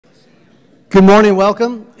Good morning,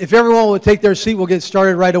 welcome. If everyone will take their seat, we'll get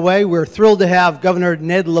started right away. We're thrilled to have Governor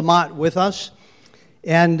Ned Lamont with us.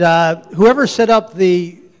 And whoever set up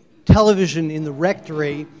the television in the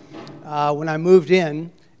rectory when I moved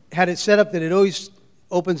in had it set up that it always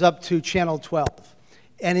opens up to channel 12.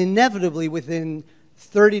 And inevitably, within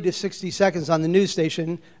 30 to 60 seconds on the news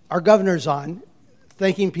station, our governor's on,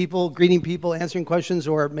 thanking people, greeting people, answering questions,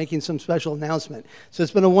 or making some special announcement. So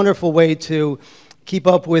it's been a wonderful way to keep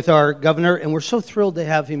up with our governor, and we're so thrilled to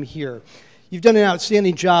have him here. You've done an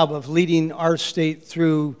outstanding job of leading our state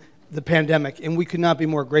through the pandemic, and we could not be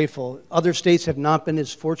more grateful. Other states have not been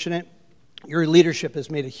as fortunate. Your leadership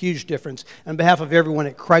has made a huge difference. On behalf of everyone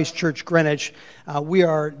at Christ Church Greenwich, we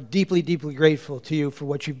are deeply, deeply grateful to you for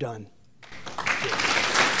what you've done.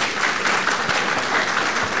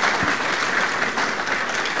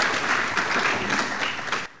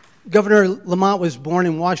 Governor Lamont was born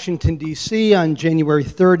in Washington, D.C. on January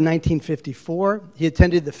 3rd, 1954. He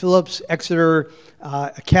attended the Phillips Exeter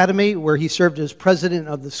Academy, where he served as president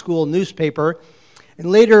of the school newspaper, and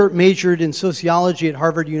later majored in sociology at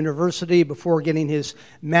Harvard University before getting his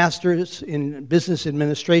master's in business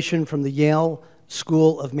administration from the Yale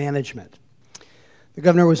School of Management. The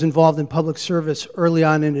governor was involved in public service early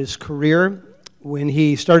on in his career when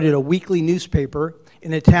he started a weekly newspaper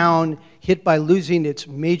in a town hit by losing its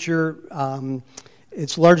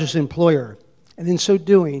largest employer. And in so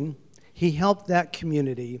doing, he helped that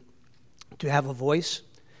community to have a voice,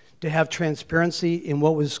 to have transparency in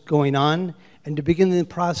what was going on, and to begin the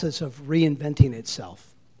process of reinventing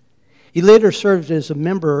itself. He later served as a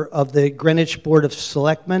member of the Greenwich Board of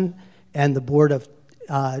Selectmen and the Board of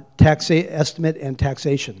Estimate and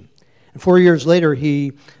Taxation. And 4 years later,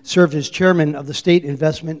 he served as chairman of the State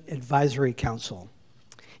Investment Advisory Council.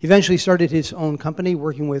 He eventually started his own company,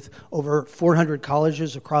 working with over 400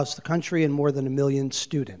 colleges across the country and more than 1 million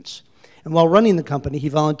students. And while running the company, he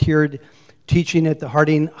volunteered teaching at the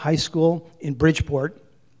Harding High School in Bridgeport,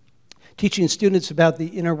 teaching students about the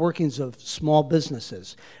inner workings of small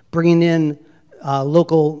businesses, bringing in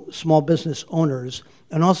local small business owners,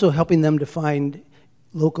 and also helping them to find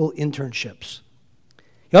local internships.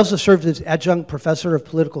 He also served as adjunct professor of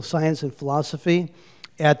political science and philosophy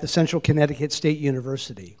at the Central Connecticut State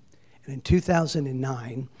University. And in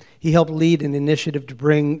 2009, he helped lead an initiative to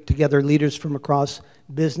bring together leaders from across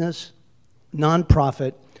business,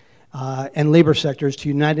 nonprofit, and labor sectors to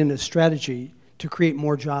unite in a strategy to create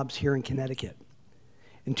more jobs here in Connecticut.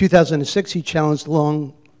 In 2006, he challenged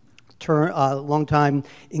long-time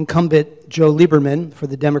incumbent Joe Lieberman for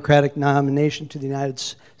the Democratic nomination to the United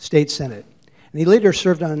States Senate. And he later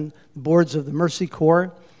served on the boards of the Mercy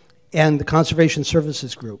Corps and the Conservation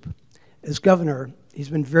Services Group. As governor, he's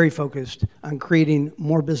been very focused on creating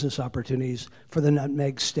more business opportunities for the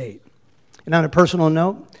Nutmeg State. And on a personal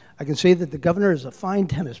note, I can say that the governor is a fine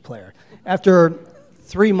tennis player. After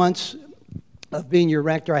 3 months of being your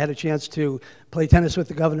rector, I had a chance to play tennis with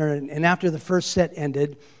the governor, and after the first set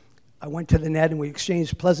ended, I went to the net and we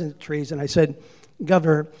exchanged pleasantries, and I said,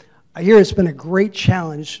 Governor, I hear it's been a great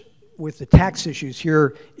challenge with the tax issues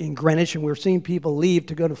here in Greenwich, and we're seeing people leave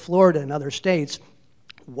to go to Florida and other states.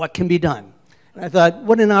 What can be done? And I thought,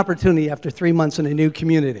 what an opportunity after 3 months in a new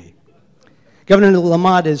community. Governor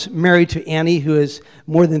Lamont is married to Annie, who has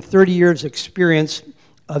more than 30 years' experience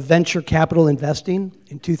of venture capital investing.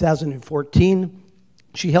 In 2014,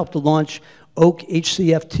 she helped to launch Oak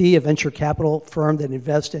HCFT, a venture capital firm that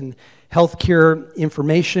invests in healthcare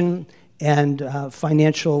information and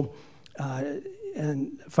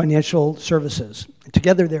financial services.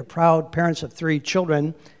 Together, they're proud parents of 3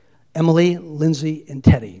 children, Emily, Lindsay, and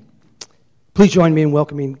Teddy. Please join me in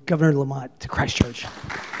welcoming Governor Lamont to Christ Church.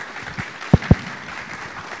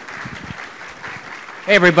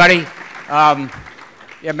 Hey, everybody.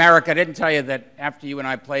 Yeah, Maarek, I didn't tell you that after you and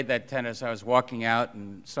I played that tennis, I was walking out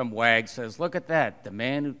and some wag says, look at that, the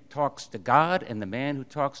man who talks to God and the man who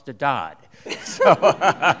talks to Dodd.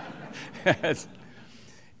 So,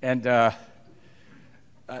 and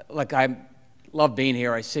look, I love being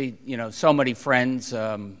here. I see, so many friends,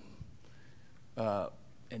 and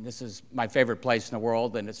this is my favorite place in the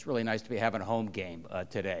world, and it's really nice to be having a home game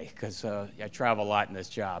today because I travel a lot in this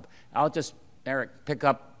job. I'll just, Maarek, pick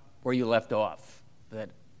up where you left off. That,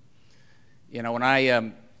 when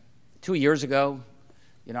I, 2 years ago,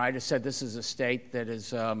 I just said this is a state that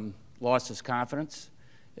has lost its confidence.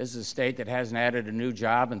 This is a state that hasn't added a new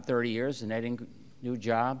job in 30 years, an adding new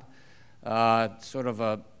job. Sort of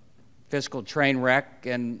a fiscal train wreck,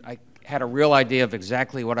 and I had a real idea of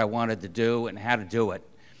exactly what I wanted to do and how to do it.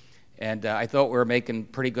 And I thought we were making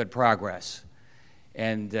pretty good progress.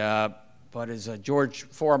 And, but as George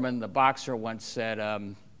Foreman, the boxer, once said,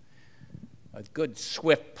 a good,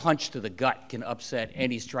 swift punch to the gut can upset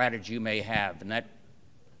any strategy you may have. And that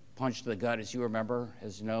punch to the gut, as you remember,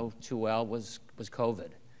 as you know too well, was COVID.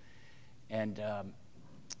 And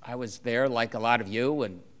I was there like a lot of you,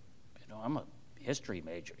 and I'm a history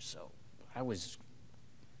major, so I was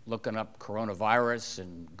looking up coronavirus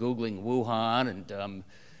and Googling Wuhan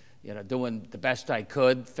and doing the best I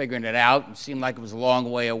could, figuring it out. It seemed like it was a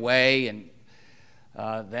long way away, and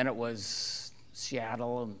then it was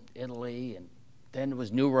Seattle and Italy, and then it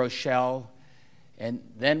was New Rochelle, and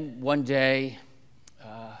then one day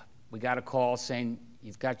we got a call saying,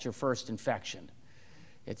 you've got your first infection.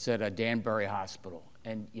 It's at a Danbury hospital,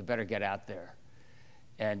 and you better get out there.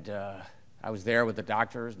 And I was there with the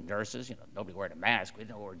doctors and nurses, nobody wearing a mask, we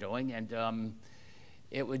didn't know what we were doing, and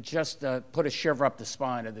it would just put a shiver up the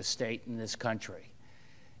spine of the state and this country.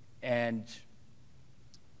 And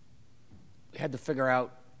we had to figure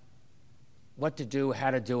out what to do,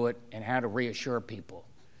 how to do it, and how to reassure people.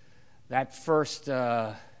 That first,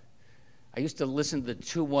 I used to listen to the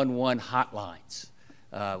 211 hotlines,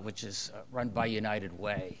 which is run by United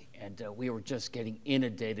Way, and we were just getting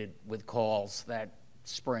inundated with calls that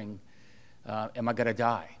spring, am I gonna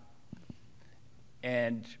die?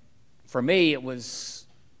 And for me, it was,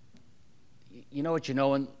 you know what you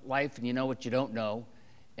know in life, and you know what you don't know,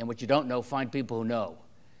 and what you don't know, find people who know.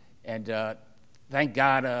 And thank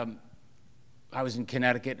God I was in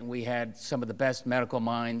Connecticut, and we had some of the best medical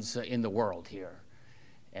minds in the world here.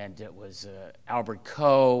 And it was Albert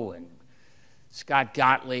Coe and Scott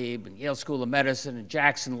Gottlieb and Yale School of Medicine and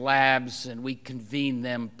Jackson Labs, and we convened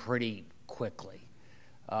them pretty quickly.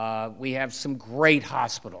 We have some great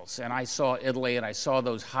hospitals, and I saw Italy, and I saw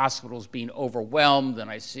those hospitals being overwhelmed, and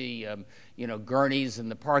I see, gurneys in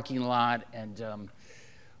the parking lot, and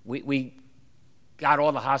we got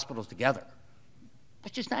all the hospitals together.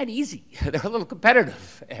 It's just not easy. They're a little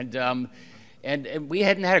competitive, and we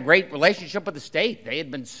hadn't had a great relationship with the state. They had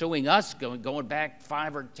been suing us going back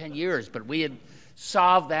 5 or 10 years, but we had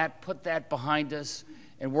solved that, put that behind us,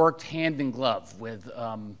 and worked hand in glove with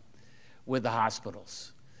the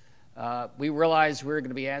hospitals. We realized we were going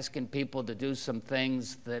to be asking people to do some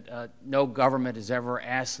things that no government has ever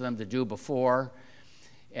asked them to do before,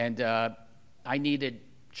 and I needed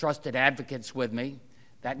trusted advocates with me.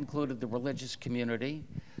 That included the religious community,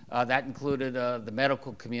 that included the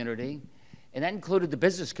medical community, and that included the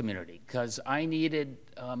business community, because I needed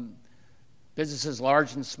businesses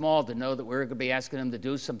large and small to know that we were going to be asking them to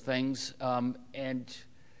do some things. And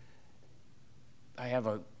I have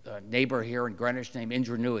a neighbor here in Greenwich named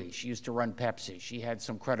Indra Nui. She used to run Pepsi. She had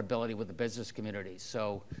some credibility with the business community.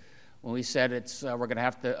 So when we said we're going to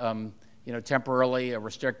have to temporarily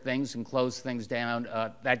restrict things and close things down,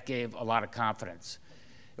 that gave a lot of confidence.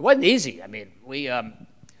 It wasn't easy. I mean, we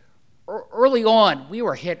early on we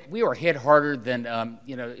were hit harder than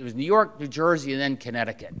it was New York, New Jersey, and then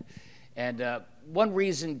Connecticut. And one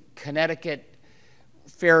reason Connecticut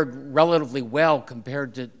fared relatively well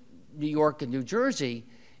compared to New York and New Jersey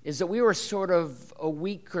is that we were sort of a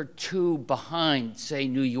week or two behind, say,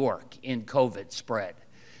 New York in COVID spread.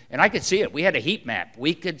 And I could see it. We had a heat map.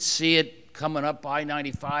 We could see it coming up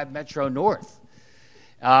I-95 Metro North.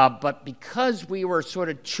 But because we were sort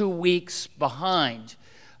of 2 weeks behind,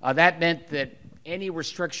 that meant that any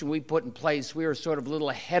restriction we put in place, we were sort of a little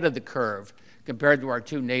ahead of the curve compared to our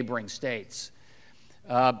two neighboring states.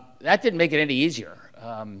 That didn't make it any easier.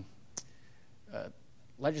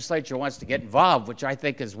 Legislature wants to get involved, which I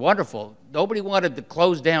think is wonderful. Nobody wanted to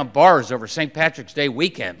close down bars over St. Patrick's Day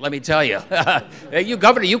weekend, let me tell you. You,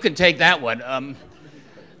 Governor, you can take that one.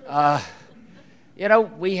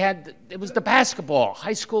 It was the basketball,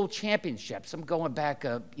 high school championships. I'm going back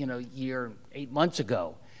a year, 8 months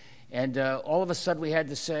ago. And all of a sudden we had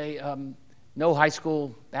to say, no high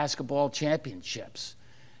school basketball championships.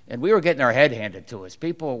 And we were getting our head handed to us.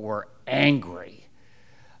 People were angry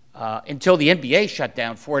until the NBA shut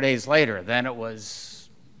down 4 days later. Then it was,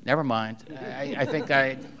 never mind. I think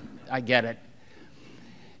I get it.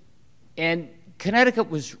 And Connecticut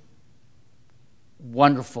was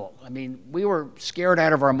wonderful. I mean, we were scared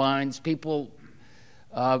out of our minds. People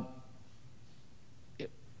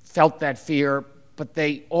felt that fear, but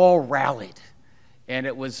they all rallied. And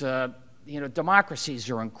it was, democracies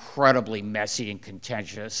are incredibly messy and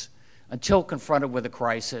contentious until confronted with a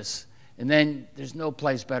crisis. And then there's no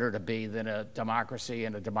place better to be than a democracy,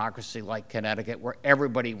 and a democracy like Connecticut, where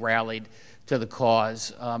everybody rallied to the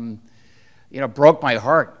cause. Broke my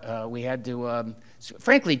heart. We had to,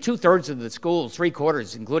 frankly, 2/3 of the schools,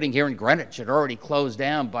 3/4, including here in Greenwich, had already closed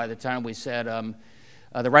down by the time we said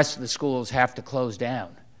the rest of the schools have to close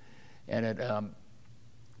down. And it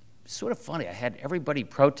sort of funny. I had everybody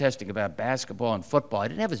protesting about basketball and football. I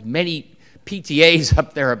didn't have as many PTAs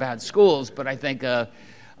up there about schools, but I think a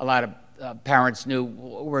lot of parents knew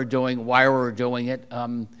what we were doing, why we were doing it.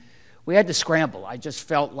 We had to scramble. I just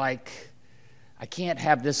felt like I can't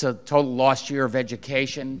have this a total lost year of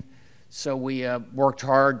education. So we worked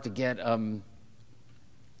hard to get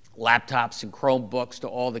laptops and Chromebooks to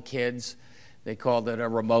all the kids. They called it a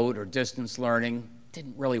remote or distance learning.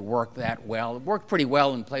 Didn't really work that well. It worked pretty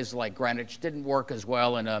well in places like Greenwich. Didn't work as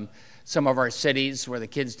well in some of our cities where the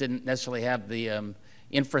kids didn't necessarily have the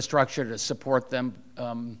infrastructure to support them.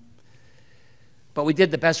 But we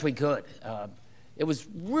did the best we could. It was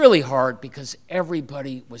really hard because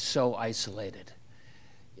everybody was so isolated.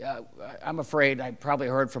 I'm afraid I probably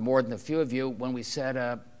heard from more than a few of you when we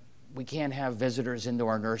said we can't have visitors into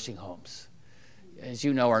our nursing homes. As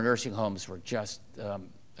you know, our nursing homes were just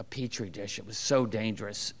a petri dish. It was so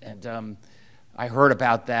dangerous. And I heard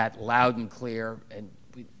about that loud and clear, and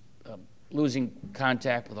we, losing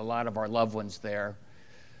contact with a lot of our loved ones there.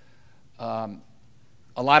 A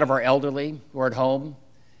lot of our elderly were at home,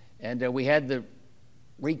 and we had to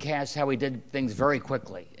recast how we did things very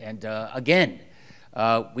quickly. And again,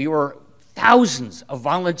 we were thousands of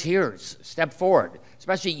volunteers stepped forward,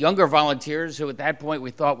 especially younger volunteers who at that point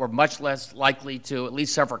we thought were much less likely to at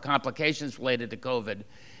least suffer complications related to COVID.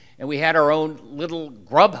 And we had our own little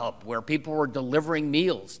grub hub where people were delivering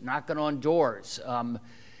meals, knocking on doors.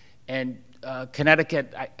 And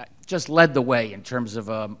Connecticut just led the way in terms of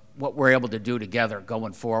what we're able to do together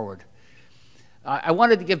going forward. I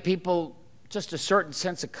wanted to give people just a certain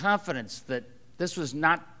sense of confidence that this was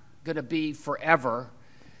not going to be forever.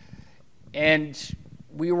 And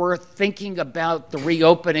we were thinking about the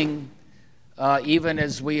reopening even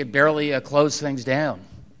as we had barely closed things down.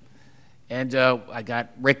 And I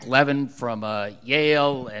got Rick Levin from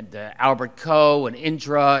Yale and Albert Coe and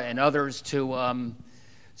Indra and others to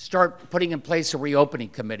start putting in place a reopening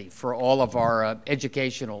committee for all of our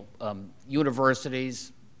educational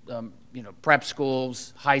universities, prep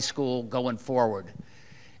schools, high school going forward.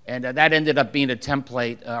 And that ended up being a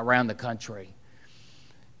template around the country.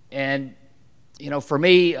 And, for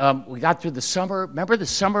me, we got through the summer. Remember the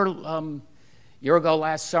summer, year ago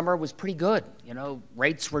last summer was pretty good.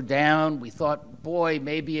 Rates were down. We thought, boy,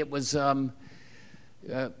 maybe it was,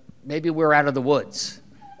 maybe we're out of the woods.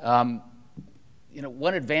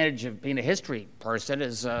 One advantage of being a history person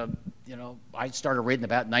is, I started reading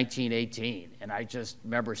about 1918, and I just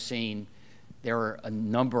remember seeing there were a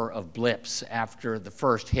number of blips after the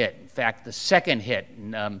first hit. In fact, the second hit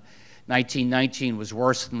in 1919 was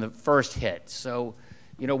worse than the first hit. So,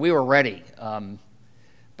 we were ready.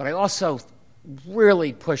 But I also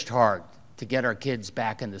really pushed hard to get our kids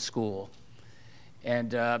back into school.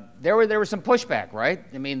 And there was some pushback, right?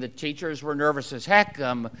 I mean, the teachers were nervous as heck.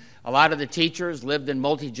 A lot of the teachers lived in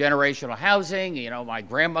multi-generational housing. My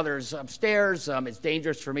grandmother's upstairs. It's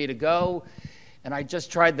dangerous for me to go. And I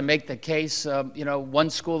just tried to make the case, one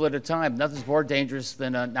school at a time. Nothing's more dangerous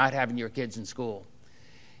than not having your kids in school.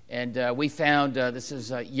 And we found, this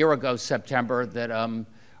is a year ago, September, that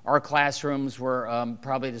our classrooms were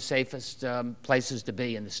probably the safest places to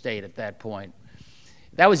be in the state at that point.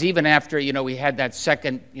 That was even after, we had that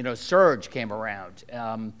second, surge came around.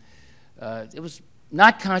 It was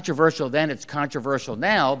not controversial then, it's controversial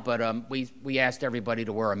now, but we asked everybody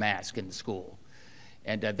to wear a mask in the school.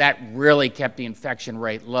 And that really kept the infection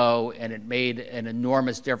rate low, and it made an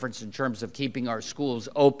enormous difference in terms of keeping our schools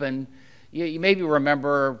open. You maybe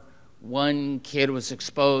remember one kid was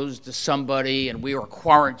exposed to somebody, and we were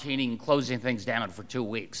quarantining and closing things down for 2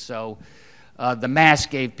 weeks. So the mask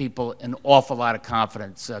gave people an awful lot of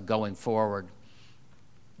confidence going forward.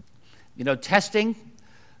 Testing,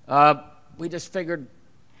 we just figured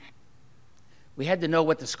we had to know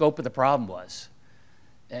what the scope of the problem was.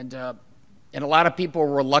 And a lot of people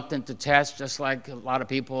were reluctant to test, just like a lot of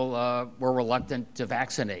people were reluctant to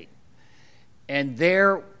vaccinate. And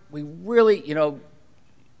there, we really,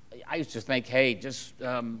 I used to think, hey, just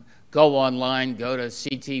go online, go to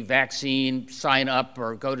CT vaccine, sign up,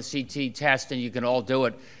 or go to CT test, and you can all do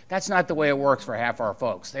it. That's not the way it works for half our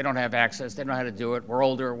folks. They don't have access. They don't know how to do it. We're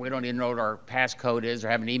older. We don't even know what our passcode is or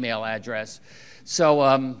have an email address.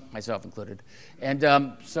 So, myself included. And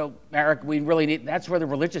so, Maarek, we really need, that's where the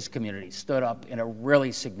religious community stood up in a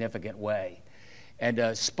really significant way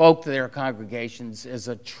and spoke to their congregations as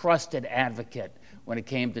a trusted advocate when it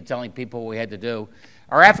came to telling people what we had to do.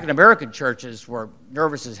 Our African-American churches were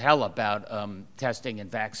nervous as hell about testing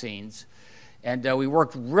and vaccines. And we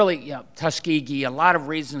worked really, Tuskegee, a lot of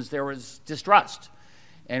reasons there was distrust.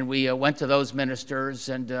 And we went to those ministers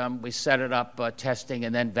and we set it up, testing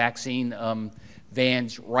and then vaccine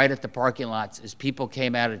vans right at the parking lots as people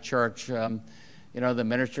came out of church. You know, the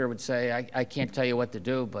minister would say, I can't tell you what to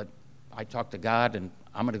do, but I talk to God, and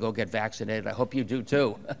I'm going to go get vaccinated. I hope you do,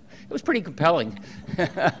 too. It was pretty compelling.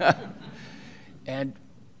 And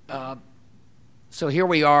so here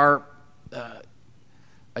we are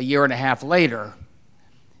a year and a half later,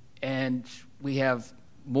 and we have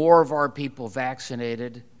more of our people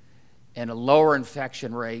vaccinated and a lower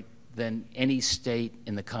infection rate than any state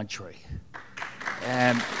in the country.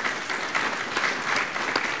 And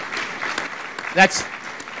that's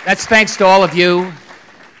thanks to all of you.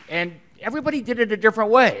 And everybody did it a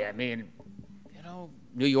different way. I mean, you know,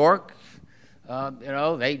 New York, you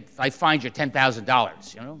know, they fined you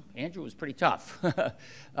 $10,000. You know, Andrew was pretty tough.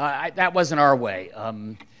 That wasn't our way.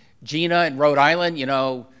 Gina in Rhode Island, you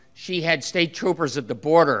know, she had state troopers at the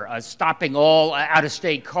border stopping all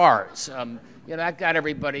out-of-state cars. You know, that got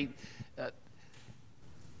everybody.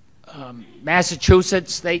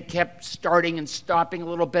 Massachusetts, they kept starting and stopping a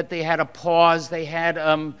little bit. They had a pause. They had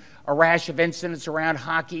a rash of incidents around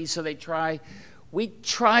hockey, so we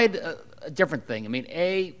tried a different thing. I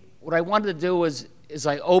mean, what I wanted to do was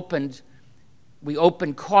we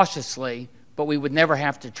opened cautiously, but we would never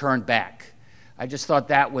have to turn back. I just thought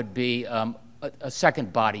that would be a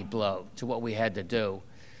second body blow to what we had to do.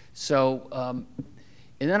 So,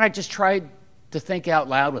 and then I just tried to think out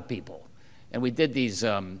loud with people. And we did these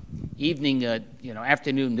evening, you know,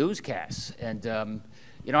 afternoon newscasts. And,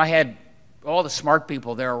 you know, I had all the smart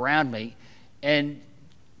people there around me. And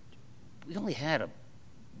we only had a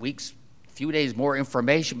few days more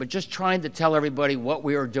information, but just trying to tell everybody what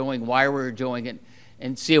we were doing, why we were doing it,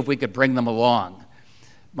 and see if we could bring them along.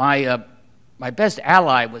 My best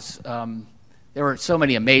ally was, there were so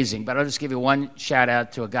many amazing, but I'll just give you one shout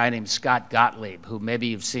out to a guy named Scott Gottlieb, who maybe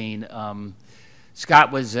you've seen.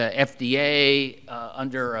 Scott was FDA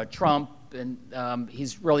under Trump, and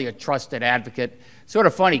he's really a trusted advocate. Sort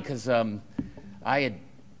of funny because during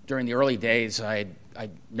the early days, I'd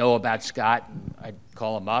know about Scott, and I'd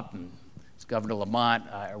call him up, and it's Governor Lamont.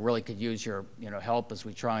 I really could use your help as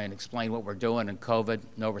we try and explain what we're doing in COVID.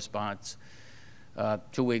 No response.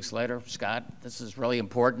 2 weeks later, Scott, this is really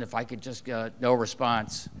important. If I could just no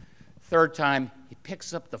response. Third time, he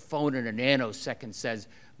picks up the phone in a nanosecond, says,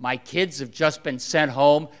 "My kids have just been sent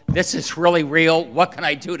home. This is really real. What can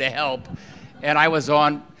I do to help?" And I was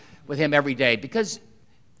on with him every day because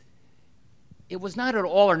it was not an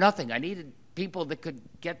all or nothing. I needed people that could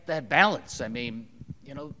get that balance. I mean,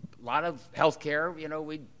 you know, a lot of healthcare, you know,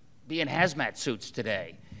 we'd be in hazmat suits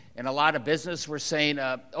today. And a lot of business were saying,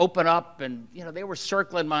 open up. And, you know, they were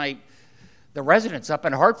circling the residents up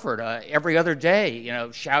in Hartford every other day, you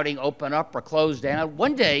know, shouting, open up or close down.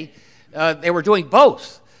 One day, they were doing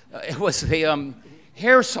both. It was the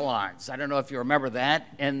hair salons. I don't know if you remember that.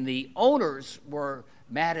 And the owners were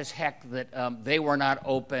mad as heck that they were not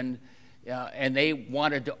open, and they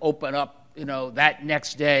wanted to open up, you know, that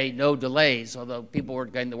next day, no delays, although people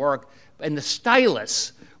weren't getting to work. And the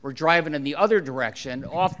stylists were driving in the other direction,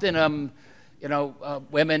 often, you know,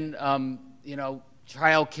 women, you know,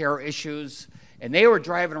 child care issues, and they were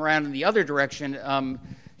driving around in the other direction,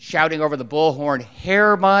 shouting over the bullhorn,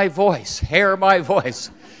 "Hear my voice, hear my voice."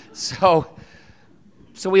 So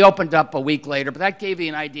we opened up a week later, but that gave you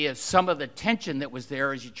an idea of some of the tension that was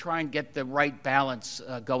there as you try and get the right balance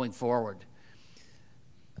going forward.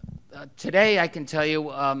 Today, I can tell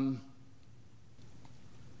you,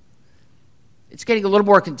 it's getting a little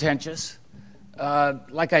more contentious.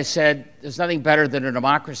 Like I said, there's nothing better than a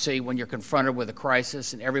democracy when you're confronted with a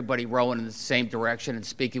crisis and everybody rowing in the same direction and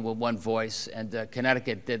speaking with one voice. And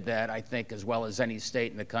Connecticut did that, I think, as well as any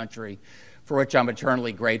state in the country, for which I'm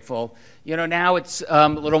eternally grateful. You know, now it's a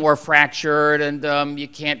little more fractured, and you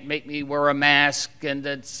can't make me wear a mask, and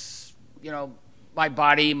it's, you know, my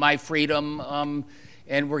body, my freedom,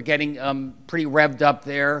 and we're getting pretty revved up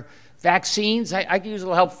there. Vaccines, I could use a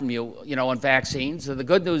little help from you, you know, on vaccines. So the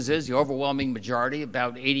good news is the overwhelming majority,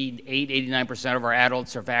 about 88, 89% of our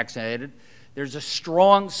adults are vaccinated. There's a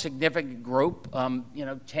strong, significant group, you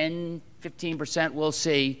know, 10, 15% we'll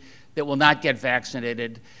see, that will not get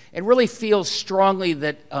vaccinated, and really feel strongly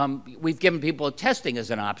that we've given people testing as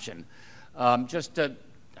an option.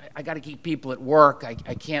 I got to keep people at work.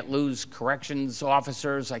 I can't lose corrections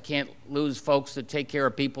officers. I can't lose folks that take care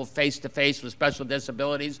of people face-to-face with special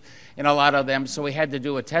disabilities, and a lot of them. So we had to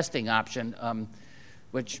do a testing option,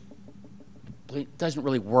 which doesn't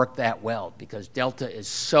really work that well because Delta is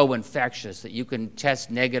so infectious that you can test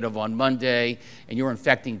negative on Monday and you're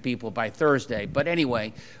infecting people by Thursday. But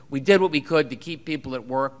anyway, we did what we could to keep people at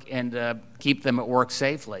work and keep them at work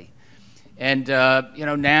safely. And, you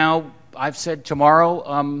know, now I've said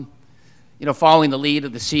tomorrow, following the lead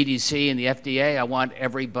of the CDC and the FDA, I want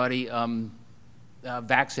everybody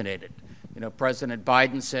vaccinated. President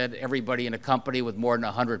Biden said everybody in a company with more than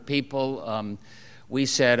 100 people. We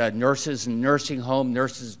said nurses in nursing home,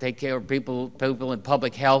 nurses take care of people in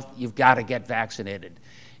public health, you've got to get vaccinated.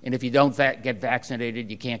 And if you don't get vaccinated,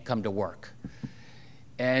 you can't come to work.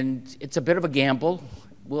 And it's a bit of a gamble.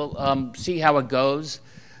 We'll see how it goes.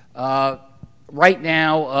 Right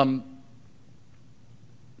now,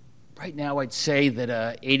 I'd say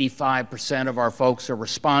that 85% of our folks are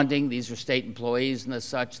responding. These are state employees and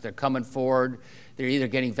such. They're coming forward. They're either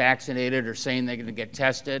getting vaccinated or saying they're going to get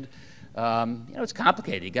tested. It's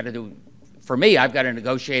complicated. You got to do. For me, I've got to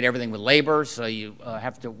negotiate everything with labor, so you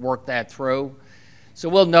have to work that through. So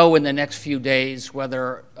we'll know in the next few days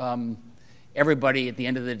whether everybody at the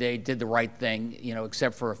end of the day did the right thing,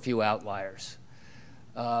 except for a few outliers.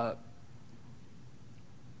 But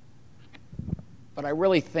I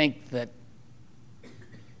really think we're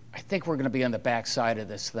going to be on the backside of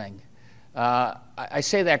this thing. I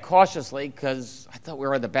say that cautiously because I thought we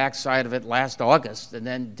were on the backside of it last August, and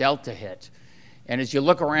then Delta hit. And as you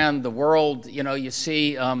look around the world, you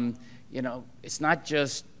see, it's not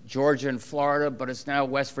just Georgia and Florida, but it's now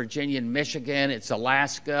West Virginia and Michigan. It's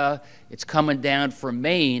Alaska. It's coming down from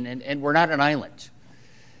Maine, and we're not an island.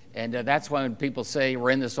 And that's why when people say we're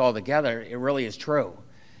in this all together, it really is true.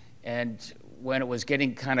 And when it was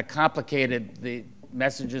getting kind of complicated, the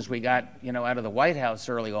messages we got, out of the White House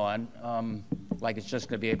early on, like it's just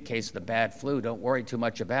going to be a case of the bad flu, don't worry too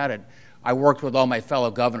much about it. I worked with all my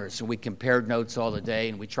fellow governors, and we compared notes all the day,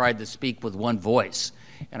 and we tried to speak with one voice.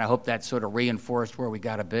 And I hope that sort of reinforced where we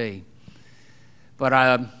got to be. But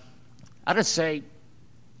I'll just say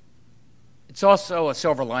it's also a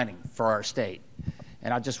silver lining for our state.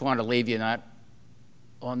 And I just want to leave you not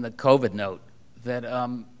on the COVID note that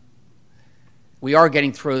we are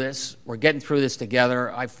getting through this. We're getting through this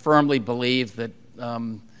together. I firmly believe that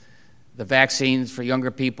the vaccines for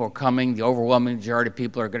younger people are coming. The overwhelming majority of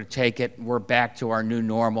people are going to take it. We're back to our new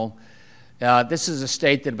normal. This is a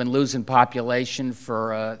state that had been losing population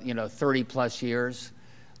for 30-plus years.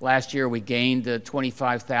 Last year, we gained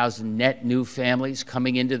 25,000 net new families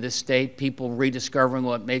coming into this state, people rediscovering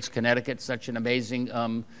what makes Connecticut such an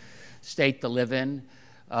amazing state to live in,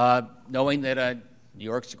 knowing that New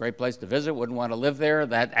York's a great place to visit, wouldn't want to live there.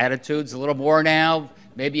 That attitude's a little more now.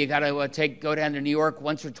 Maybe you got to go down to New York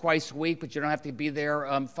once or twice a week, but you don't have to be there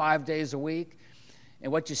 5 days a week.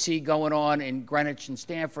 And what you see going on in Greenwich and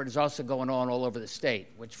Stamford is also going on all over the state,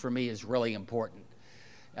 which for me is really important.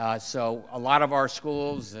 So a lot of our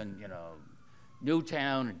schools in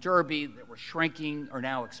Newtown and Derby that were shrinking are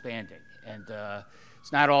now expanding. And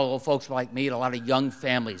it's not all old folks like me, a lot of young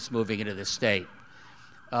families moving into the state.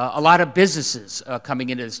 A lot of businesses coming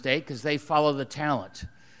into the state because they follow the talent.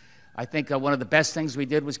 I think one of the best things we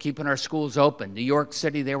did was keeping our schools open. New York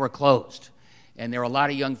City, they were closed. And there were a lot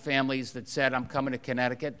of young families that said, I'm coming to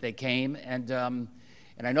Connecticut. They came, and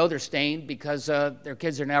I know they're staying because their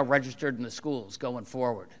kids are now registered in the schools going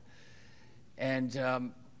forward.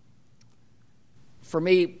 And for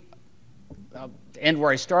me, to end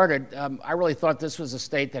where I started, I really thought this was a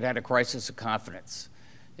state that had a crisis of confidence.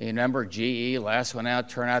 You remember GE, last one out,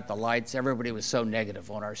 turn out the lights. Everybody was so negative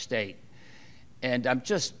on our state. And I'm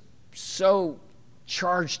just so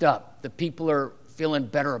charged up that people are feeling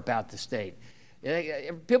better about the state.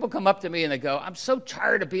 People come up to me and they go, I'm so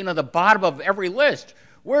tired of being on the bottom of every list.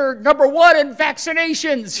 We're #1 in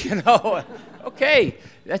vaccinations, Okay,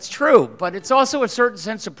 that's true, but it's also a certain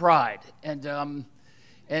sense of pride. And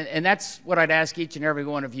that's what I'd ask each and every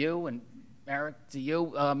one of you, and Maarek, to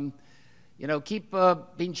you, keep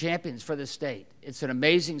being champions for this state. It's an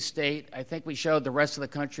amazing state. I think we showed the rest of the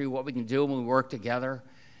country what we can do when we work together,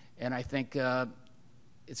 and I think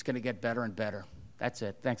it's going to get better and better. That's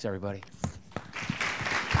it. Thanks, everybody.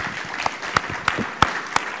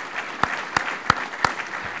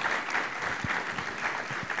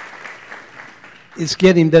 It's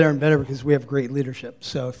getting better and better because we have great leadership.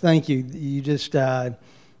 So thank you. You just the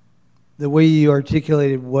way you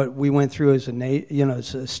articulated what we went through as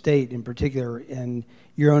as a state in particular, and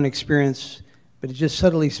your own experience, but it just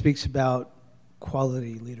subtly speaks about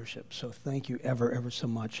quality leadership. So thank you ever so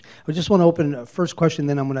much. I just want to open a first question,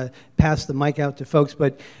 then I'm going to pass the mic out to folks.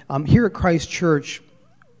 But here at Christ Church,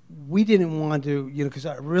 we didn't want to, because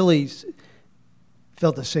I really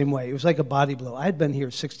felt the same way. It was like a body blow. I had been here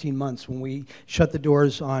 16 months when we shut the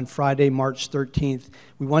doors on Friday, March 13th.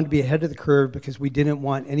 We wanted to be ahead of the curve because we didn't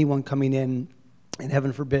want anyone coming in, and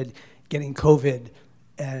heaven forbid, getting COVID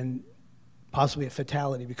and possibly a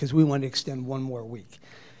fatality, because we wanted to extend one more week.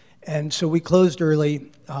 And so we closed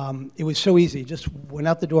early. It was so easy. Just went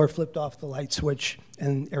out the door, flipped off the light switch,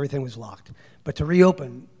 and everything was locked. But to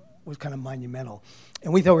reopen was kind of monumental.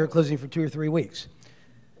 And we thought we were closing for 2 or 3 weeks.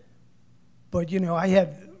 But, you know,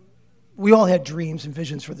 we all had dreams and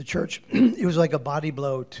visions for the church. It was like a body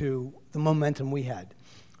blow to the momentum we had.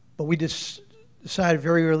 But we just decided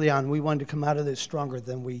very early on we wanted to come out of this stronger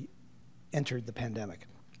than we entered the pandemic.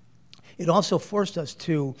 It also forced us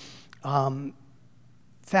to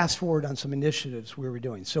fast forward on some initiatives we were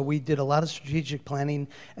doing. So we did a lot of strategic planning,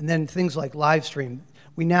 and then things like live stream.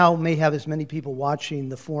 We now may have as many people watching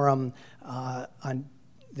the forum on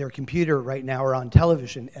their computer right now or on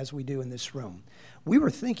television as we do in this room. We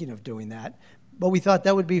were thinking of doing that, but we thought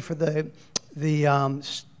that would be for the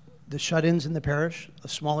shut-ins in the parish, a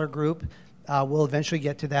smaller group. We'll eventually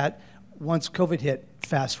get to that once COVID hit,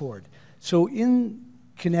 fast forward. So in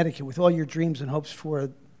Connecticut, with all your dreams and hopes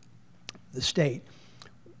for the state,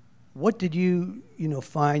 what did you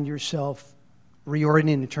find yourself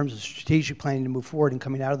reorienting in terms of strategic planning to move forward and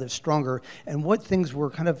coming out of this stronger? And what things were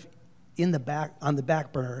kind of on the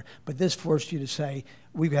back burner, but this forced you to say,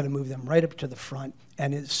 we've got to move them right up to the front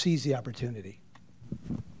and seize the opportunity?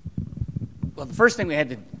 Well, the first thing we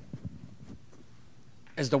had to,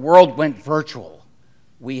 as the world went virtual,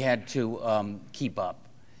 we had to keep up.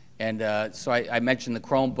 And so I mentioned the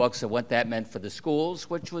Chromebooks and what that meant for the schools,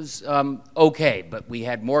 which was okay, but we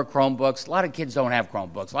had more Chromebooks. A lot of kids don't have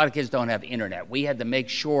Chromebooks. A lot of kids don't have internet. We had to make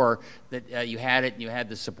sure that you had it and you had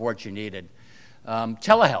the support you needed.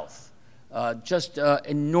 Telehealth, just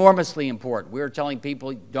enormously important. We were telling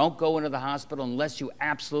people, don't go into the hospital unless you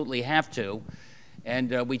absolutely have to.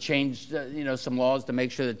 And we changed some laws to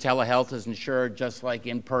make sure that telehealth is insured just like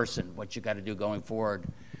in person, what you got to do going forward.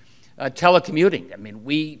 Telecommuting. I mean,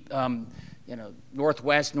 we,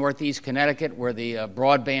 Northwest, Northeast Connecticut, where the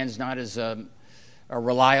broadband's not as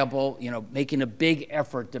reliable, making a big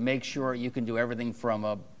effort to make sure you can do everything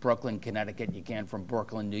from Brooklyn, Connecticut, you can from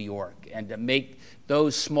Brooklyn, New York, and to make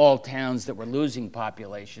those small towns that were losing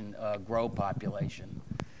population grow population.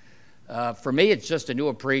 For me, it's just a new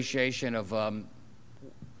appreciation of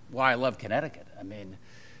why I love Connecticut. I mean,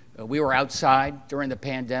 we were outside during the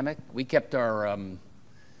pandemic. We kept our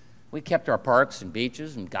parks and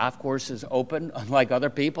beaches and golf courses open, unlike other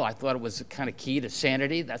people. I thought it was kind of key to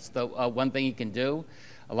sanity. That's the one thing you can do.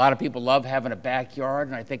 A lot of people love having a backyard,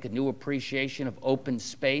 and I think a new appreciation of open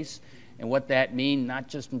space and what that means, not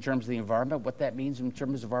just in terms of the environment, what that means in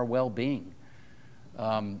terms of our well-being.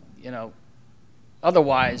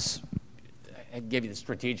 Otherwise, I gave you the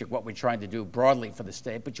strategic, what we're trying to do broadly for the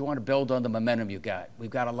state, but you want to build on the momentum you got. We've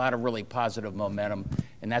got a lot of really positive momentum,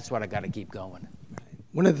 and that's what I got to keep going.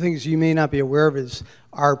 One of the things you may not be aware of is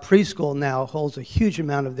our preschool now holds a huge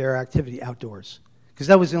amount of their activity outdoors, because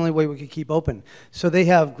that was the only way we could keep open. So they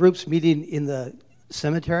have groups meeting in the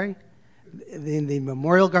cemetery, in the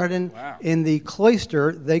memorial garden, wow. In the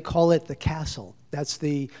cloister. They call it the castle. That's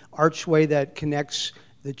the archway that connects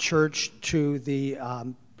the church to the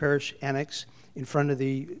parish annex in front of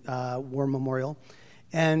the war memorial.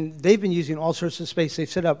 And they've been using all sorts of space. They've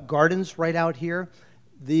set up gardens right out here.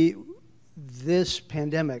 This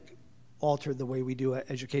pandemic altered the way we do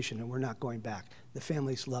education, and we're not going back. The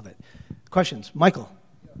families love it. Questions? Michael.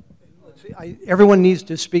 Let's see, everyone needs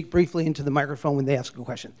to speak briefly into the microphone when they ask a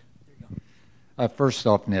question. There you go. First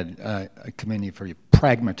off, Ned, I commend you for your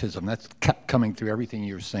pragmatism. That's kept coming through everything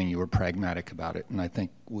you were saying. You were pragmatic about it, and I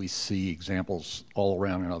think we see examples all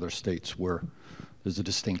around in other states where there's a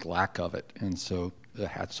distinct lack of it, and so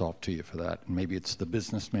hats off to you for that. And maybe it's the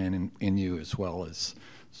businessman in you as well as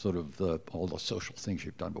sort of all the social things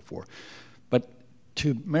you've done before. But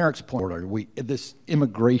to Maarek's point, this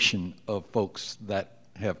immigration of folks that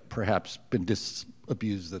have perhaps been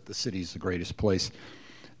disabused that the city is the greatest place,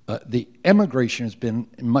 the immigration has been,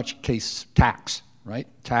 in much case, tax, right?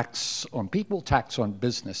 Tax on people, tax on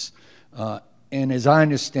business. And as I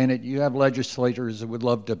understand it, you have legislators that would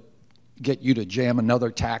love to get you to jam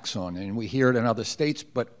another tax on, and we hear it in other states,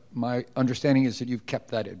 but my understanding is that you've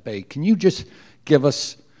kept that at bay. Can you just give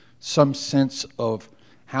us some sense of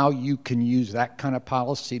how you can use that kind of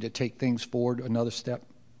policy to take things forward another step?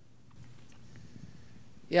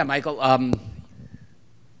 Yeah, Michael.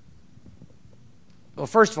 Well,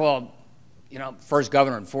 first of all, first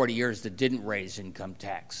governor in 40 years that didn't raise income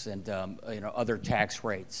tax and other tax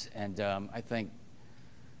rates, and I think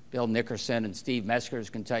Bill Nickerson and Steve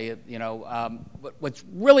Meskers can tell you, what's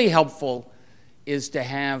really helpful is to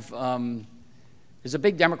have, there's a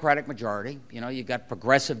big Democratic majority. You've got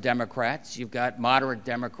progressive Democrats, you've got moderate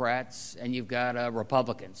Democrats, and you've got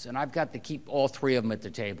Republicans. And I've got to keep all three of them at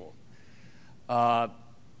the table.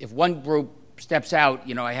 If one group steps out,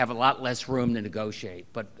 I have a lot less room to negotiate.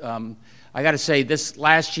 But I got to say, this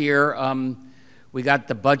last year, we got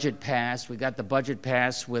the budget passed. We got the budget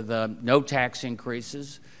passed with no tax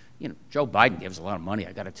increases. Joe Biden gives a lot of money,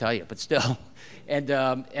 I got to tell you, but still.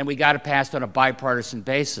 And we got it passed on a bipartisan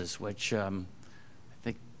basis, which I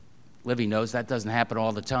think Livy knows that doesn't happen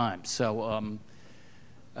all the time. So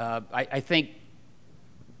I think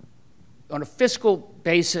on a fiscal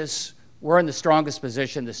basis, we're in the strongest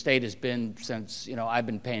position the state has been since I've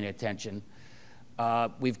been paying attention.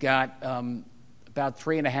 We've got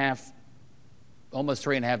about almost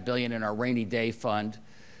 $3.5 billion in our rainy day fund,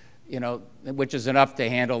 which is enough to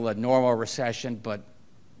handle a normal recession. But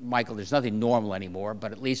Michael, there's nothing normal anymore.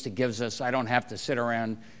 But at least it gives us. I don't have to sit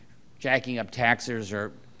around jacking up taxes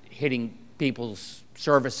or hitting people's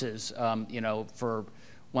services, for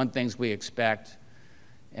one things we expect,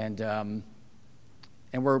 and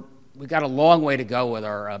we got a long way to go with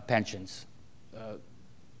our pensions.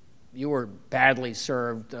 You were badly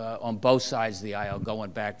served on both sides of the aisle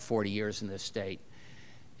going back 40 years in this state.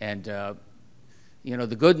 And,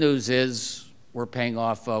 the good news is we're paying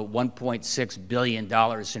off $1.6 billion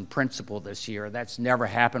in principal this year. That's never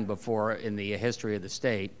happened before in the history of the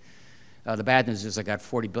state. The bad news is I got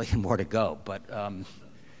 $40 billion more to go. But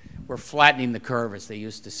we're flattening the curve, as they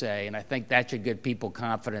used to say. And I think that should give people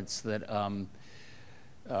confidence that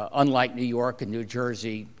unlike New York and New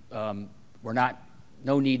Jersey,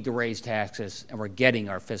 no need to raise taxes, and we're getting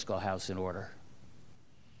our fiscal house in order.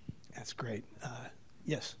 That's great.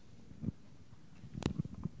 Yes.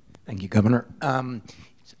 Thank you, Governor.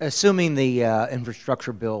 Assuming the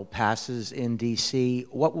infrastructure bill passes in D.C.,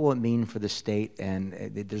 what will it mean for the state? And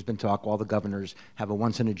there's been talk all the governors have a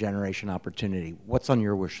once-in-a-generation opportunity. What's on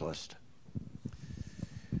your wish list?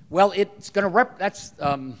 Well, it's going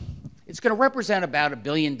to represent about $1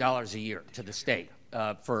 billion a year to the state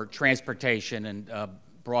for transportation and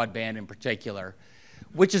broadband in particular,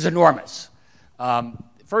 which is enormous.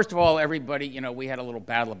 First of all, everybody, we had a little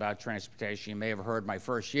battle about transportation. You may have heard my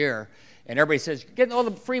first year, and everybody says, "You're getting all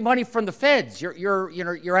the free money from the feds.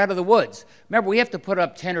 You're out of the woods." Remember, we have to put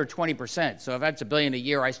up 10 or 20%. So if that's $1 billion a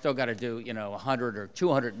year, I still got to do 100 or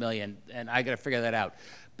 200 million, and I got to figure that out.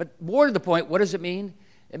 But more to the point, what does it mean?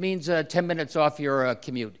 It means 10 minutes off your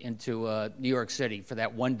commute into New York City for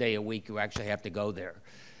that one day a week you actually have to go there.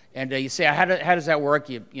 And you say, how does that work?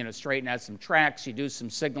 You straighten out some tracks, you do some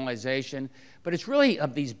signalization, but it's really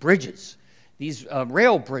these bridges, these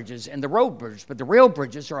rail bridges and the road bridges. But the rail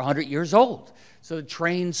bridges are 100 years old, so the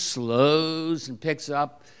train slows and picks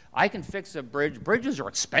up. I can fix a bridge. Bridges are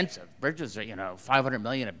expensive. Bridges are $500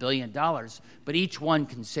 million, $1 billion, but each one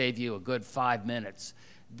can save you a good 5 minutes.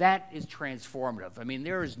 That is transformative. I mean,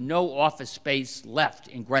 there is no office space left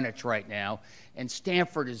in Greenwich right now, and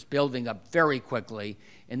Stamford is building up very quickly,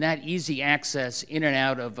 and that easy access in and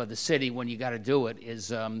out of the city when you got to do it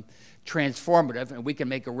is transformative, and we can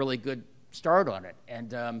make a really good start on it.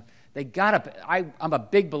 And they got to. I'm a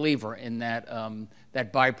big believer in that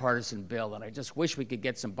that bipartisan bill, and I just wish we could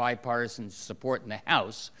get some bipartisan support in the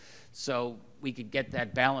House so we could get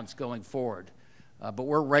that balance going forward. But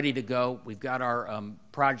we're ready to go. We've got our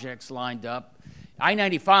projects lined up.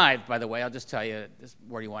 I-95, by the way, I'll just tell you, this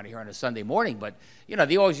what do you want to hear on a Sunday morning, but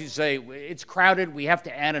they always used to say, it's crowded, we have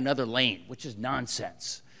to add another lane, which is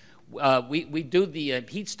nonsense. We do the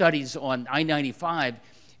heat studies on I-95,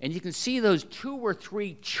 and you can see those 2 or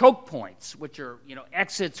 3 choke points, which are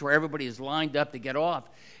exits where everybody is lined up to get off.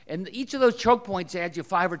 And each of those choke points adds you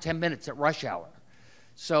 5 or 10 minutes at rush hour.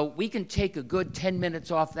 So we can take a good 10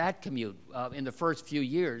 minutes off that commute in the first few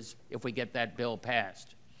years if we get that bill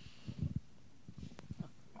passed.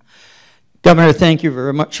 Governor, thank you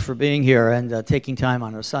very much for being here and taking time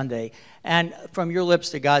on a Sunday. And from your lips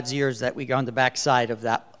to God's ears that we go on the backside of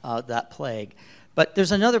that plague. But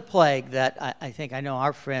there's another plague that I think I know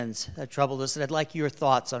our friends have troubled us, and I'd like your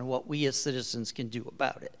thoughts on what we as citizens can do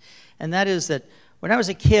about it. And that is that when I was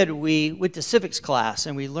a kid, we went to civics class,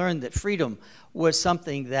 and we learned that freedom was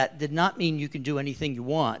something that did not mean you can do anything you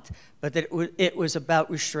want, but that it was about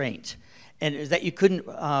restraint. And that you couldn't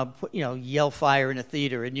yell fire in a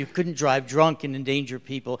theater, and you couldn't drive drunk and endanger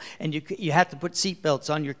people, and you had to put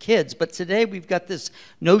seatbelts on your kids. But today we've got this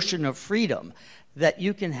notion of freedom that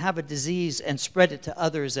you can have a disease and spread it to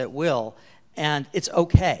others at will, and it's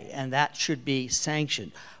okay, and that should be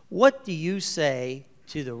sanctioned. What do you say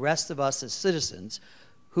to the rest of us as citizens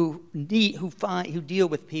who deal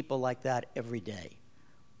with people like that every day?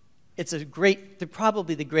 It's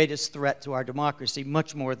probably the greatest threat to our democracy,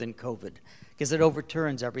 much more than COVID, because it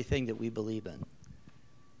overturns everything that we believe in.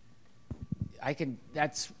 I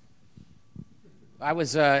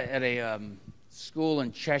was at a school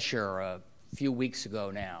in Cheshire few weeks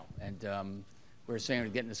ago now, and we were saying we're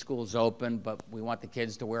getting the schools open, but we want the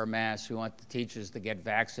kids to wear masks, we want the teachers to get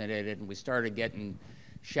vaccinated, and we started getting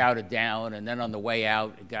shouted down, and then on the way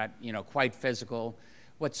out, it got, quite physical.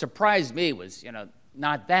 What surprised me was,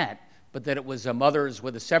 not that, but that it was mothers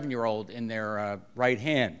with a 7-year-old in their right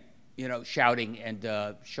hand, shouting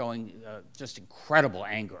and showing just incredible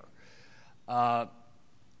anger.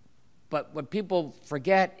 But what people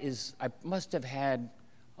forget is I must have had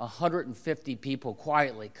 150 people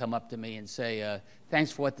quietly come up to me and say,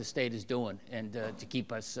 thanks for what the state is doing and to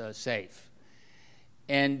keep us safe.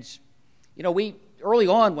 And, we, early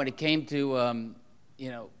on when it came to,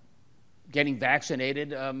 getting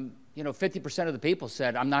vaccinated, 50% of the people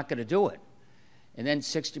said, I'm not going to do it. And then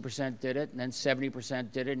 60% did it, and then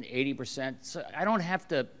 70% did it, and 80%. So I don't have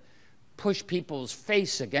to push people's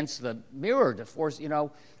face against the mirror to force,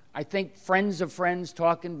 I think friends of friends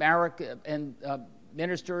talking, Maarek and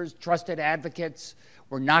ministers, trusted advocates,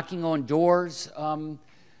 we're knocking on doors.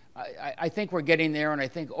 I think we're getting there, and I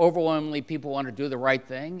think overwhelmingly people want to do the right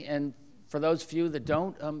thing. And for those few that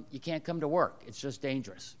don't, you can't come to work. It's just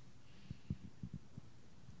dangerous.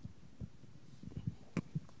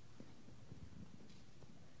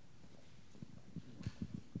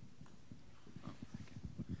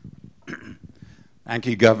 Thank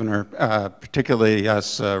you, Governor. Particularly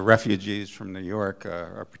us refugees from New York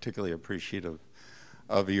are particularly appreciative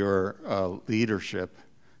of your leadership.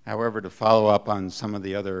 However, to follow up on some of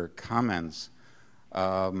the other comments,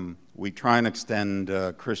 we try and extend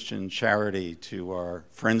Christian charity to our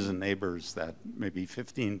friends and neighbors, that maybe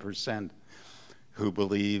 15% who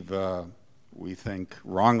believe, we think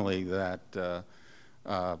wrongly, that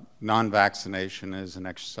non-vaccination is an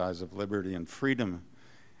exercise of liberty and freedom.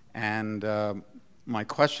 And my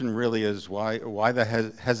question really is why the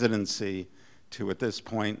hesitancy to, at this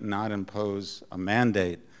point, not impose a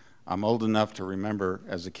mandate? I'm old enough to remember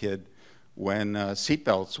as a kid when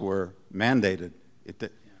seatbelts were mandated.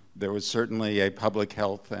 There was certainly a public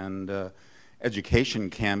health and education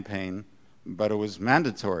campaign, but it was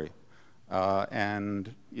mandatory.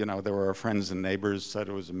 And, there were friends and neighbors said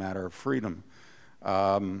it was a matter of freedom.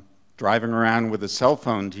 Driving around with a cell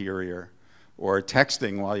phone to your ear, or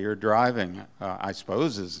texting while you're driving, I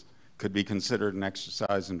suppose could be considered an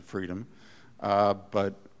exercise in freedom.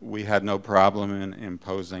 But we had no problem in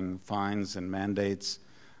imposing fines and mandates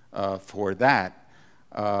for that.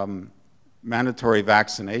 Mandatory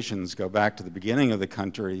vaccinations go back to the beginning of the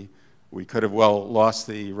country. We could have well lost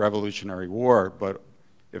the Revolutionary War, but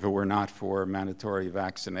if it were not for mandatory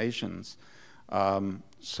vaccinations.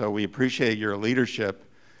 So we appreciate your leadership,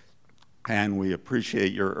 and we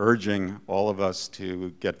appreciate your urging all of us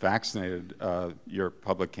to get vaccinated. Your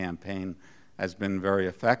public campaign has been very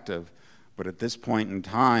effective. But at this point in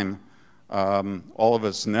time, all of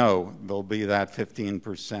us know there'll be that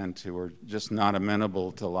 15% who are just not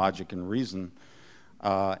amenable to logic and reason,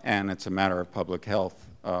 and it's a matter of public health.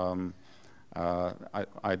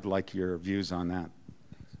 I'd like your views on that.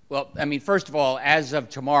 Well, first of all, as of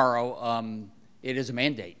tomorrow, it is a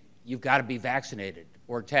mandate. You've got to be vaccinated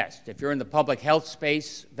or test. If you're in the public health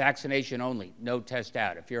space, vaccination only, no test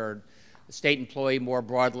out. If you're a state employee more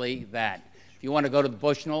broadly, that. If you want to go to the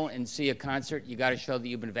Bushnell and see a concert, you got to show that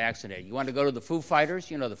you've been vaccinated. You want to go to the Foo Fighters,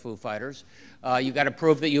 the Foo Fighters, you got to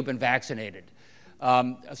prove that you've been vaccinated.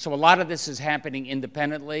 So a lot of this is happening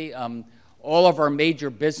independently. All of our major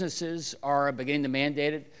businesses are beginning to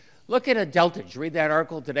mandate it. Look at Delta. Did you read that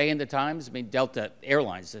article today in the Times? Delta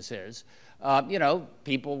Airlines, this is.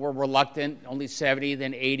 People were reluctant, only 70,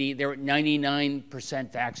 then 80. They're at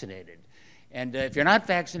 99% vaccinated. And if you're not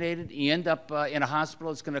vaccinated, you end up in a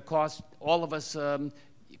hospital. It's going to cost all of us,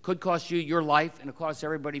 it could cost you your life, and it costs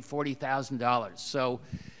everybody $40,000. So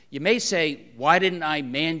you may say, why didn't I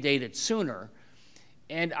mandate it sooner?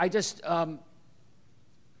 And I just, I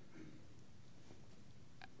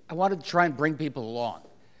wanted to try and bring people along.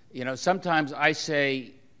 Sometimes I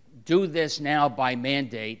say, do this now by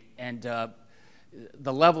mandate, and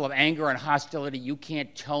the level of anger and hostility, you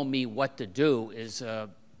can't tell me what to do, is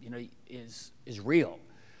real.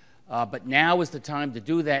 But now is the time to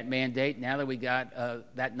do that mandate, now that we got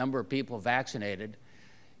that number of people vaccinated.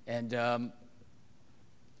 And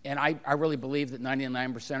I really believe that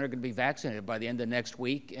 99% are going to be vaccinated by the end of next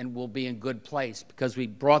week, and we'll be in good place because we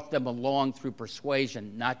brought them along through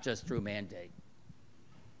persuasion, not just through mandate.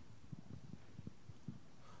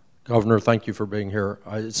 Governor, thank you for being here.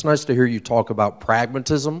 It's nice to hear you talk about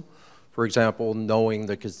pragmatism. For example, knowing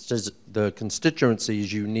the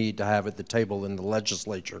constituencies you need to have at the table in the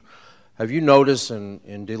legislature. Have you noticed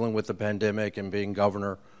in dealing with the pandemic and being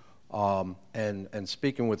governor and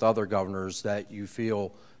speaking with other governors that you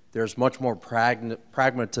feel there's much more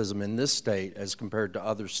pragmatism in this state as compared to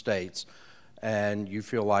other states, and you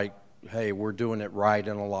feel like, hey, we're doing it right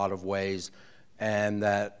in a lot of ways, and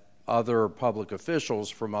that other public officials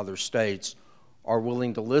from other states are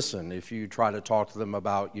willing to listen if you try to talk to them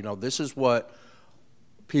about, you know, this is what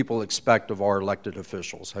people expect of our elected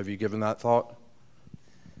officials. Have you given that thought?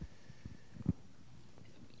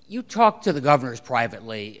 You talk to the governors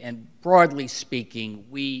privately, and broadly speaking,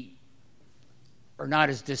 we are not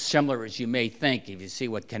as dissimilar as you may think if you see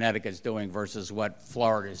what Connecticut's doing versus what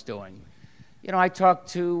Florida is doing. You know, I talked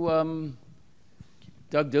to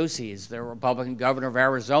Doug Ducey, he's the Republican governor of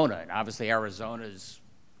Arizona, and obviously Arizona's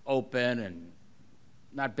open and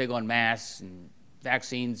not big on masks, and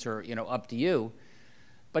vaccines are, you know, up to you.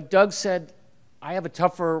 But Doug said, I have a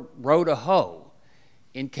tougher row to hoe.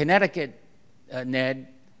 In Connecticut, Ned,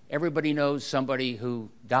 everybody knows somebody who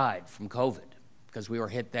died from COVID because we were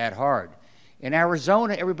hit that hard. In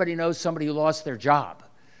Arizona, everybody knows somebody who lost their job.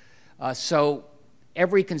 So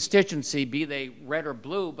every constituency, be they red or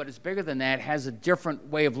blue, but it's bigger than that, has a different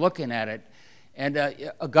way of looking at it.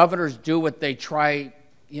 And governors do what they try,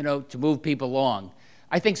 you know, to move people along.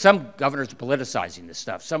 I think some governors are politicizing this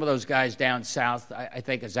stuff. Some of those guys down south, I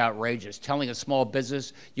think, is outrageous. Telling a small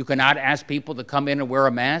business you cannot ask people to come in and wear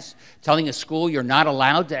a mask. Telling a school you're not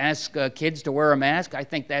allowed to ask kids to wear a mask. I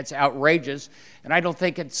think that's outrageous. And I don't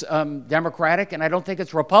think it's Democratic, and I don't think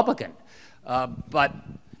it's Republican. But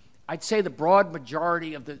I'd say the broad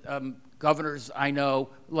majority of the governors I know,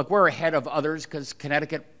 look, we're ahead of others because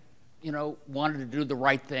Connecticut, you know, wanted to do the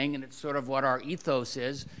right thing, and it's sort of what our ethos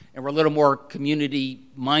is, and we're a little more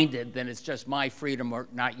community-minded than it's just my freedom or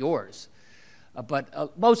not yours.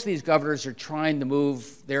 But most of these governors are trying to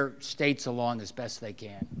move their states along as best they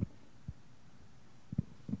can.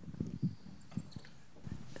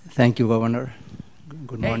 Thank you, Governor.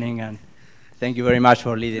 Good morning, and thank you very much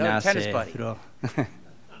for leading us through.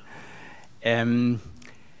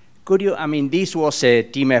 Could you, I mean, this was a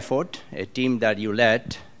team effort, a team that you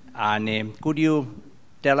led. And could you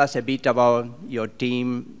tell us a bit about your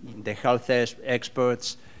team, the health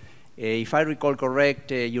experts? If I recall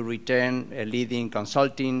correct, you returned a leading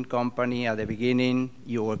consulting company at the beginning.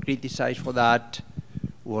 You were criticized for that,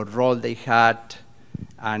 what role they had.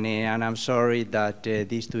 And I'm sorry that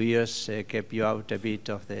these 2 years kept you out a bit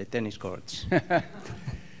of the tennis courts.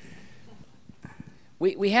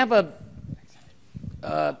 We have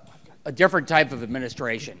a different type of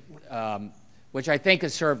administration. Which I think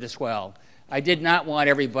has served us well. I did not want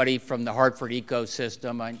everybody from the Hartford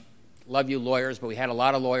ecosystem. I love you lawyers, but we had a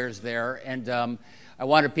lot of lawyers there. And I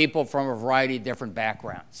wanted people from a variety of different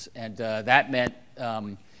backgrounds. And that meant,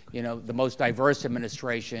 you know, the most diverse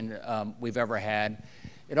administration we've ever had.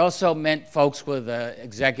 It also meant folks with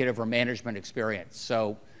executive or management experience.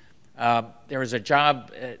 So there was a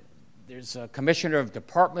job, there's a commissioner of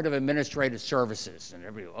Department of Administrative Services, and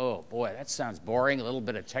everybody, oh boy, that sounds boring. A little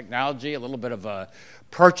bit of technology, a little bit of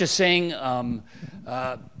purchasing.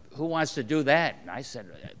 Who wants to do that? And I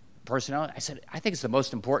said, personnel. I said, I think it's the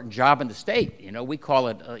most important job in the state. You know, we call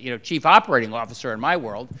it, you know, chief operating officer in my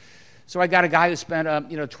world. So I got a guy who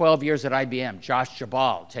spent, you know, 12 years at IBM, Josh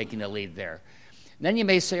Jabal, taking the lead there. And then you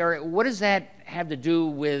may say, all right, what does that have to do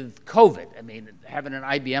with COVID? I mean, having an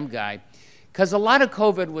IBM guy. Because a lot of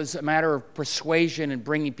COVID was a matter of persuasion and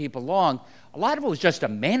bringing people along. A lot of it was just a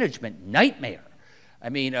management nightmare. I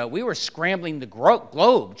mean, we were scrambling the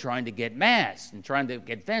globe trying to get masks and trying to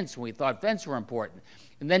get vents when we thought vents were important,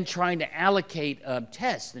 and then trying to allocate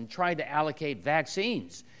tests and trying to allocate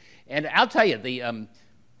vaccines. And I'll tell you, the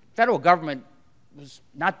federal government was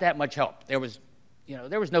not that much help. There was, you know,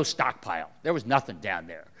 there was no stockpile. There was nothing down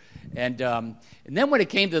there. And then when it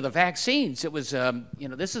came to the vaccines, it was, you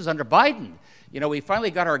know, this is under Biden. You know, we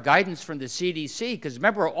finally got our guidance from the CDC, because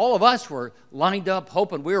remember, all of us were lined up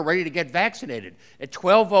hoping we were ready to get vaccinated. At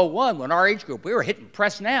 12:01, when our age group, we were hitting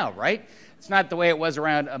press now, right? It's not the way it was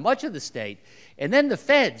around much of the state. And then the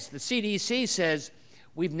feds, the CDC says,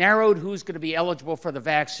 we've narrowed who's going to be eligible for the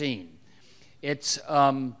vaccine. It's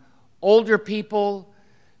older people,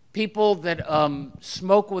 people that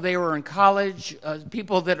smoke when they were in college,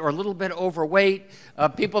 people that are a little bit overweight,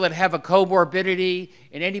 people that have a comorbidity,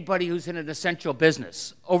 and anybody who's in an essential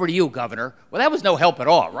business. Over to you, Governor. Well, that was no help at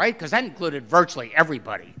all, right? Because that included virtually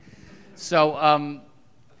everybody. So,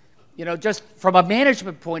 you know, just from a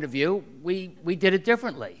management point of view, we did it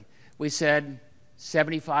differently. We said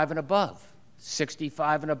 75 and above,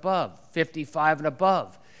 65 and above, 55 and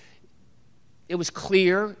above. It was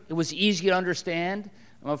clear. It was easy to understand.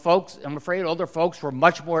 I'm afraid older folks were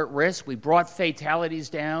much more at risk. We brought fatalities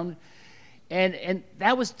down. And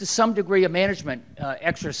that was, to some degree, a management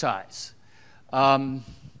exercise.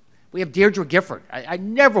 We have Deirdre Gifford. I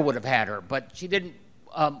never would have had her, but she didn't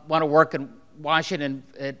want to work in Washington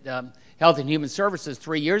at Health and Human Services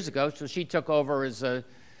 3 years ago, so she took over as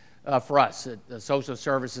for us at Social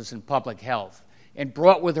Services and Public Health, and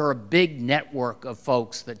brought with her a big network of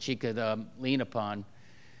folks that she could lean upon.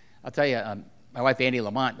 I'll tell you, my wife Annie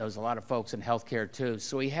Lamont knows a lot of folks in healthcare too,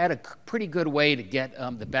 so he had a pretty good way to get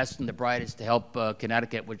the best and the brightest to help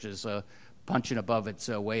Connecticut, which is punching above its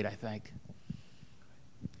weight, I think.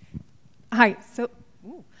 Hi. So,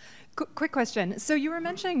 quick question. So you were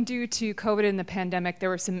mentioning due to COVID and the pandemic, there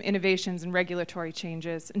were some innovations and regulatory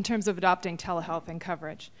changes in terms of adopting telehealth and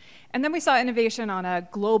coverage. And then we saw innovation on a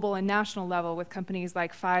global and national level with companies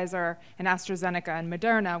like Pfizer and AstraZeneca and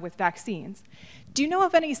Moderna with vaccines. Do you know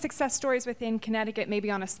of any success stories within Connecticut, maybe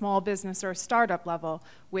on a small business or a startup level,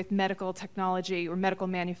 with medical technology or medical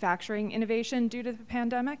manufacturing innovation due to the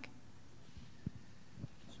pandemic?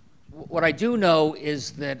 What I do know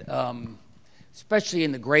is that, especially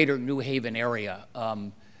in the greater New Haven area,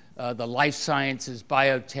 the life sciences,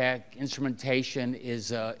 biotech, instrumentation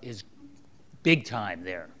is big time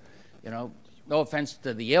there. You know, no offense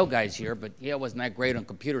to the Yale guys here, but Yale wasn't that great on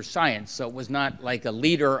computer science, so it was not like a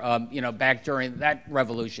leader, you know, back during that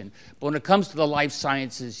revolution. But when it comes to the life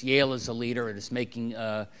sciences, Yale is a leader and is making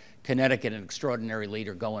Connecticut an extraordinary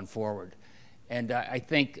leader going forward. And I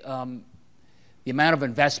think the amount of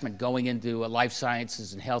investment going into life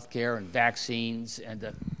sciences and healthcare and vaccines and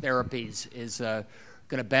therapies is going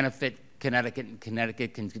to benefit Connecticut, and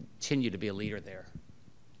Connecticut can continue to be a leader there.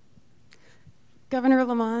 Governor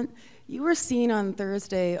Lamont, you were seen on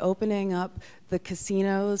Thursday opening up the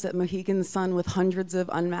casinos at Mohegan Sun with hundreds of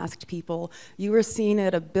unmasked people. You were seen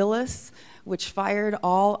at a Billis, which fired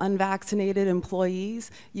all unvaccinated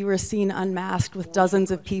employees. You were seen unmasked with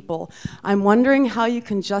dozens of people. I'm wondering how you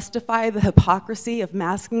can justify the hypocrisy of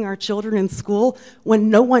masking our children in school when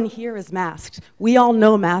no one here is masked. We all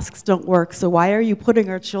know masks don't work, so why are you putting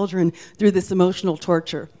our children through this emotional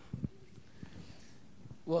torture?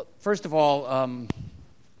 Well, first of all,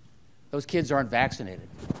 those kids aren't vaccinated,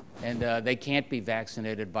 and they can't be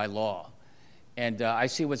vaccinated by law. And I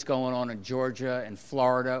see what's going on in Georgia and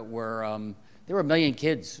Florida, where there are 1 million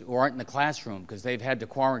kids who aren't in the classroom because they've had to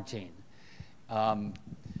quarantine.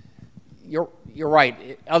 You're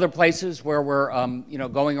right. Other places where we're you know,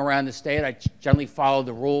 going around the state, I generally follow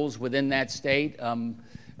the rules within that state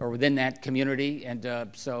or within that community, and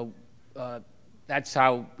so that's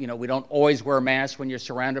how, you know, we don't always wear masks when you're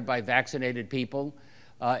surrounded by vaccinated people.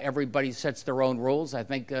 Everybody sets their own rules. I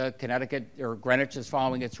think Connecticut or Greenwich is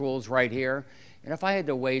following its rules right here. And if I had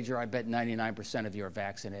to wager, I bet 99% of you are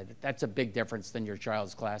vaccinated. That's a big difference than your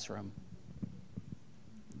child's classroom.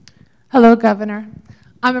 Hello, Governor.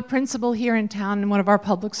 I'm a principal here in town in one of our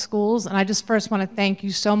public schools, and I just first want to thank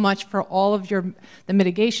you so much for all of the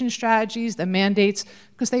mitigation strategies, the mandates,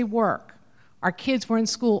 because they work. Our kids were in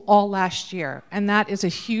school all last year, and that is a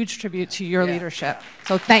huge tribute to your leadership.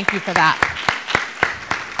 So thank you for that.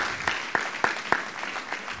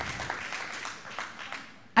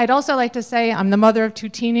 I'd also like to say I'm the mother of 2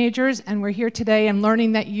 teenagers, and we're here today and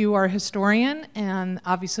learning that you are a historian, and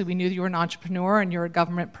obviously we knew that you were an entrepreneur and you're a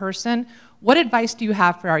government person. What advice do you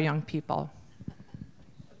have for our young people?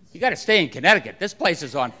 You got to stay in Connecticut. This place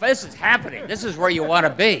is on, this is happening. This is where you want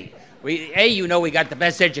to be. You know, we got the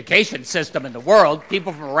best education system in the world.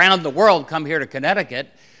 People from around the world come here to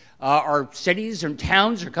Connecticut. Our cities and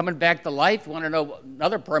towns are coming back to life. You want to know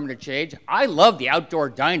another permanent change? I love the outdoor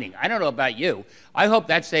dining. I don't know about you. I hope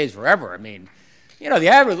that stays forever. I mean, you know, the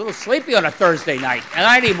average a little sleepy on a Thursday night, and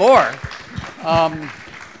not anymore.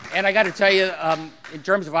 And I got to tell you, in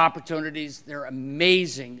terms of opportunities, they're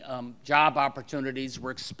amazing job opportunities.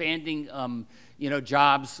 We're expanding, you know,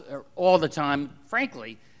 jobs all the time.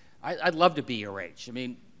 Frankly, I'd love to be your age. I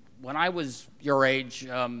mean, when I was your age,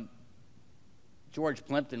 George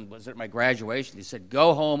Plimpton was at my graduation. He said,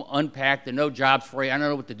 go home, unpack, there are no jobs for you. I don't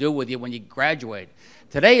know what to do with you when you graduate.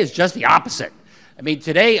 Today is just the opposite. I mean,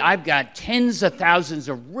 today I've got tens of thousands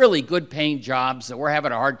of really good paying jobs that we're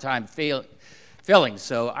having a hard time filling.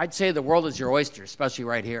 So I'd say the world is your oyster, especially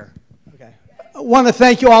right here. Okay. I want to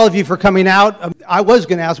thank you, all of you, for coming out. I was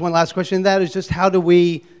going to ask one last question, and that is just how do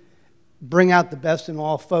we bring out the best in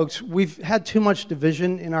all folks? We've had too much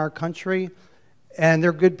division in our country, and there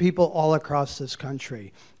are good people all across this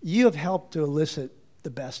country. You have helped to elicit the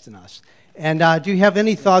best in us. And do you have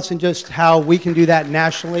any thoughts on just how we can do that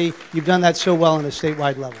nationally? You've done that so well on a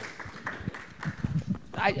statewide level.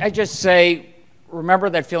 I just say, remember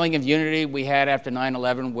that feeling of unity we had after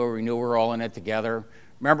 9/11 where we knew we were all in it together?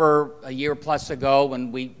 Remember a year plus ago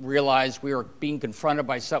when we realized we were being confronted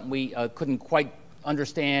by something we couldn't quite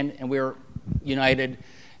understand, and we were united?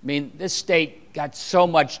 I mean, this state got so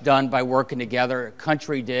much done by working together. The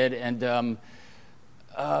country did, and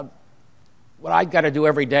what I got to do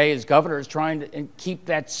every day as governor is trying to keep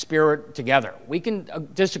that spirit together. We can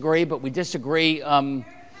disagree, but we disagree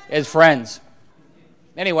as friends.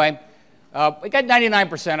 Anyway, we got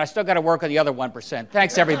 99%. I still got to work on the other 1%.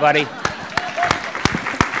 Thanks, everybody.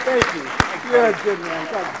 Thank you. You're a good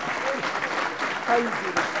man. God. How you do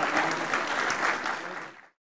this?